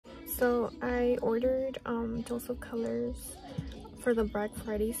So I ordered Dose of Colors for the Black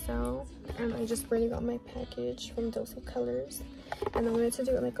Friday sale, and I just barely got my package from Dose of Colors, and I wanted to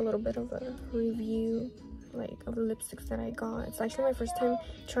do like a little bit of a review like of the lipsticks that I got. It's actually my first time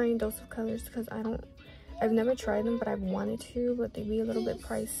trying Dose of Colors because I've never tried them, but I've wanted to, but they'd be a little bit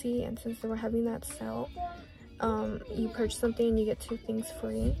pricey, and since they were having that sale, you purchase something and you get 2 things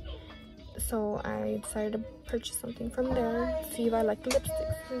free. So I decided to purchase something from there, see if I like the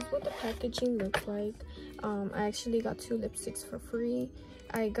lipsticks. This is what the packaging looks like. I actually got 2 lipsticks for free.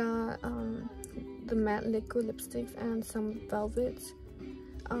 I got the matte liquid lipsticks and some velvet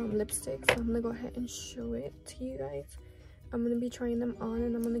lipsticks. So I'm gonna go ahead and show it to you guys. I'm gonna be trying them on,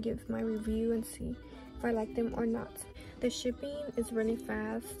 and I'm gonna give my review and see if I like them or not. The shipping is really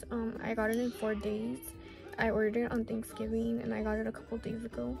fast. I got it in 4 days. I ordered it on Thanksgiving and I got it a couple days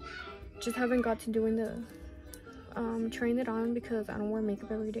ago. Just haven't got to doing the trying it on because I don't wear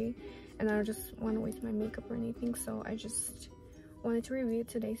makeup every day and I don't just want to waste my makeup or anything, so I just wanted to review it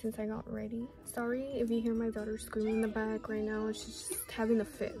today since I got ready. Sorry if you hear my daughter screaming in the back right now. She's just having a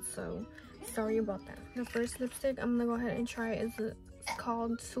fit, so sorry about that. The first lipstick I'm gonna go ahead and try is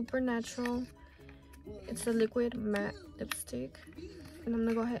called Supernatural. It's a liquid matte lipstick, and I'm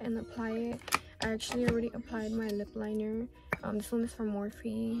gonna go ahead and apply it. I actually already applied my lip liner. This one is from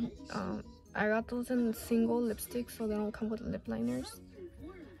Morphe. I got those in single lipsticks, so they don't come with lip liners.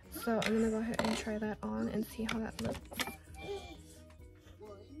 So I'm gonna go ahead and try that on and see how that looks.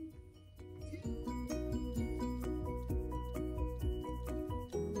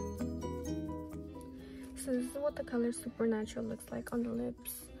 So this is what the color Supernatural looks like on the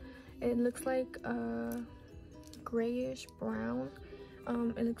lips. It looks like grayish brown.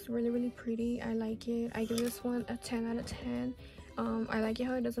 It looks really pretty. I like it. I give this one a 10 out of 10. I like it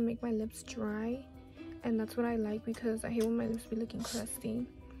how it doesn't make my lips dry, and that's what I like because I hate when my lips be looking crusty.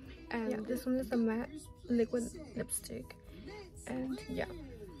 And yeah, this one is a matte liquid lipstick, and yeah.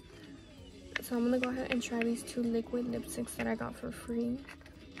 So I'm gonna go ahead and try these 2 liquid lipsticks that I got for free.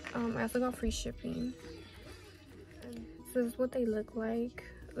 I also got free shipping. And so this is what they look like.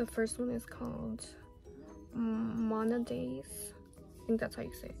 The first one is called Monadays. I think that's how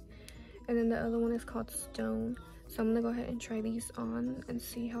you say it. And then the other one is called Stone. So I'm gonna go ahead and try these on and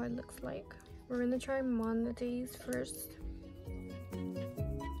see how it looks like. We're gonna try Monadays first.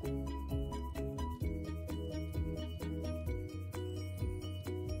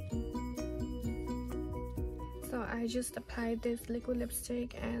 So I just applied this liquid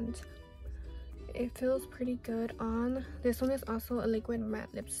lipstick and it feels pretty good on. This one is also a liquid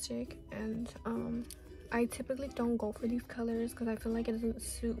matte lipstick, and I typically don't go for these colors because I feel like it doesn't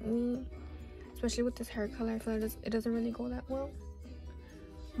suit me, especially with this hair color. I feel like it doesn't really go that well.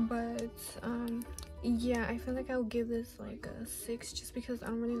 But yeah, I feel like I'll give this like a 6 just because I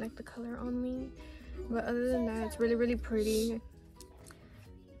don't really like the color on me. But other than that, it's really pretty.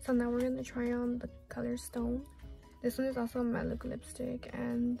 So now we're gonna try on the color Stone. This one is also a matte liquid lipstick,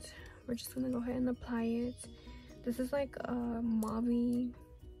 and we're just gonna go ahead and apply it. This is like a mauve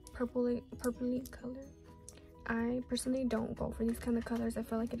purpley color. I personally don't go for these kind of colors. I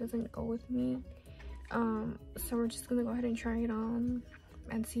feel like it doesn't go with me. So we're just gonna go ahead and try it on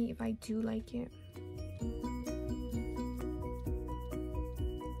and see if I do like it.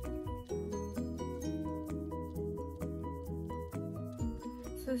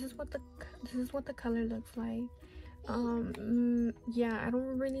 So this is what the color looks like. Yeah, I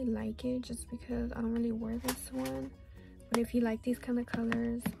don't really like it just because I don't really wear this one. But if you like these kind of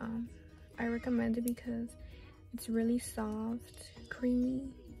colors, I recommend it because it's really soft,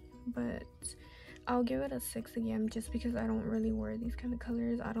 creamy. But I'll give it a 6 again just because I don't really wear these kind of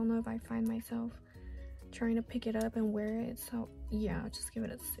colors. I don't know if I find myself trying to pick it up and wear it. So yeah, I'll just give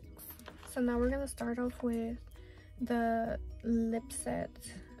it a 6. So now we're gonna start off with the lip set.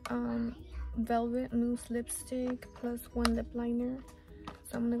 Velvet Mousse lipstick plus 1 lip liner.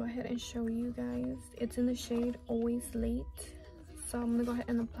 So I'm gonna go ahead and show you guys. It's in the shade Always Late. So I'm gonna go ahead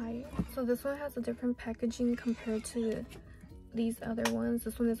and apply it. So this one has a different packaging compared to these other ones.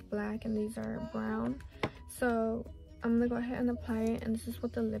 This one is black and these are brown. So I'm gonna go ahead and apply it, and this is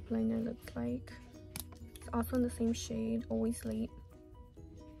what the lip liner looks like. It's also in the same shade, Always Late.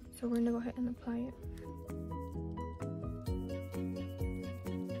 So we're gonna go ahead and apply it.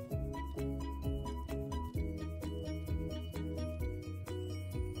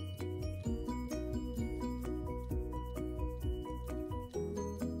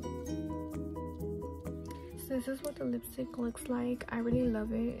 This is what the lipstick looks like. I really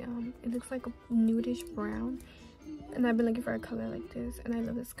love it. It looks like a nudish brown, and I've been looking for a color like this, and I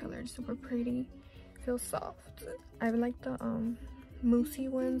love this color. It's super pretty, feels soft. I like the moussey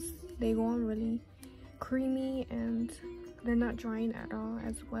ones, they go on really creamy and they're not drying at all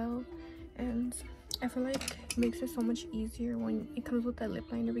as well. And I feel like it makes it so much easier when it comes with that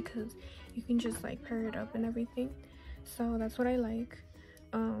lip liner because you can just like pair it up and everything. So that's what I like.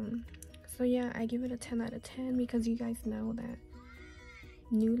 So yeah, I give it a 10 out of 10 because you guys know that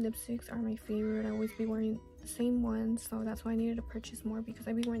nude lipsticks are my favorite. I always be wearing the same ones, so that's why I needed to purchase more because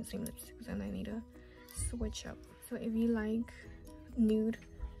I be wearing the same lipsticks and I need to switch up. So if you like nude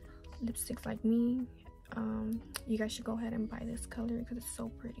lipsticks like me, you guys should go ahead and buy this color because it's so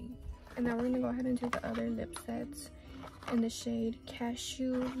pretty. And now we're gonna go ahead and do the other lip sets in the shade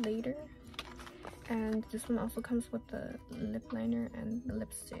Cashew Later. And this one also comes with the lip liner and the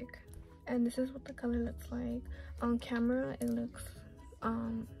lipstick. And this is what the color looks like. On camera, it looks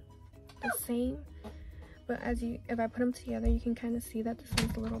the same. But if I put them together, you can kind of see that this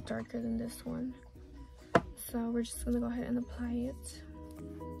one's a little darker than this one. So we're just gonna go ahead and apply it.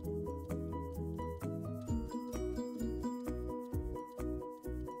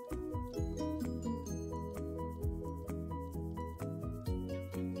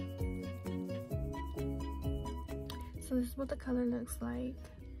 So this is what the color looks like.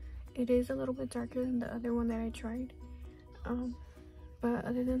 It is a little bit darker than the other one that I tried. But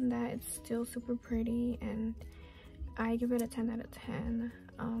other than that, it's still super pretty and I give it a 10 out of 10.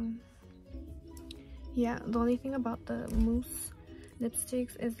 Yeah, the only thing about the mousse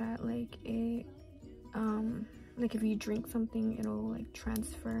lipsticks is that like it like if you drink something, it'll like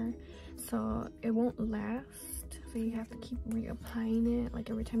transfer, so it won't last, so you have to keep reapplying it like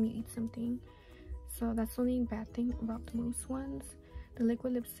every time you eat something. So that's the only bad thing about the mousse ones. The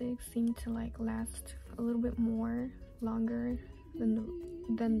liquid lipsticks seem to like last a little bit longer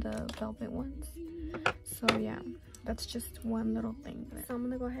than the velvet ones. So yeah, that's just one little thing. So I'm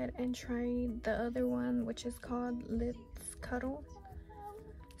gonna go ahead and try the other one, which is called Let's Cuddle.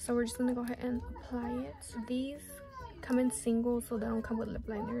 So we're just gonna go ahead and apply it. These come in singles, so they don't come with lip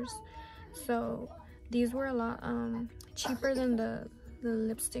liners. So these were a lot cheaper than the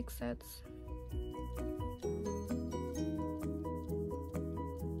lipstick sets.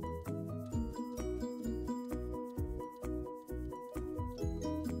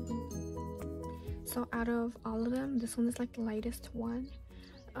 So out of all of them, this one is like the lightest one.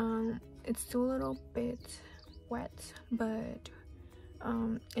 It's still a little bit wet, but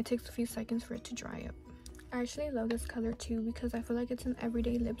it takes a few seconds for it to dry up. I actually love this color too because I feel like it's an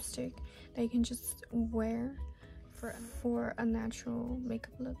everyday lipstick that you can just wear for a natural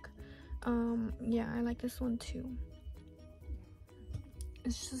makeup look. Yeah, I like this one too.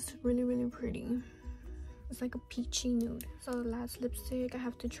 It's just really, really pretty. It's like a peachy nude. So the last lipstick I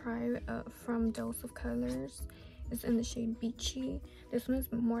have to try from Dose of Colors is in the shade Beachy. This one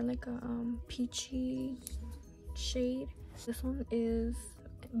is more like a peachy shade. This one is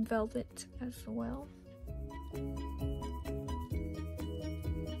velvet as well.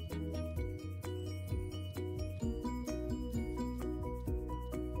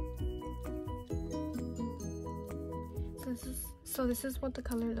 So this is what the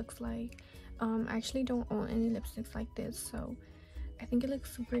color looks like. I actually don't own any lipsticks like this, so I think it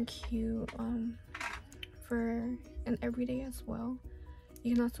looks super cute for an everyday as well.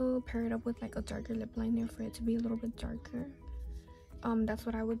 You can also pair it up with like a darker lip liner for it to be a little bit darker. That's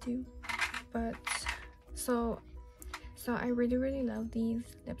what I would do. But so I really love these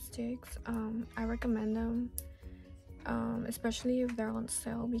lipsticks. I recommend them, especially if they're on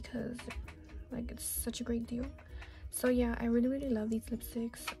sale because like it's such a great deal. So yeah, I really love these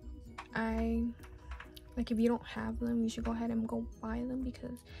lipsticks. If you don't have them, you should go ahead and go buy them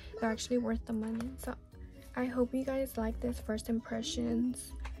because they're actually worth the money. So I hope you guys like this first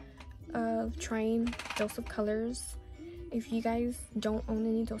impressions of trying Dose of Colors. If you guys don't own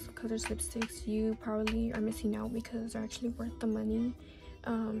any Dose of Colors lipsticks, you probably are missing out because they're actually worth the money.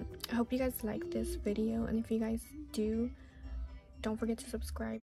 I hope you guys like this video, and if you guys do, don't forget to subscribe.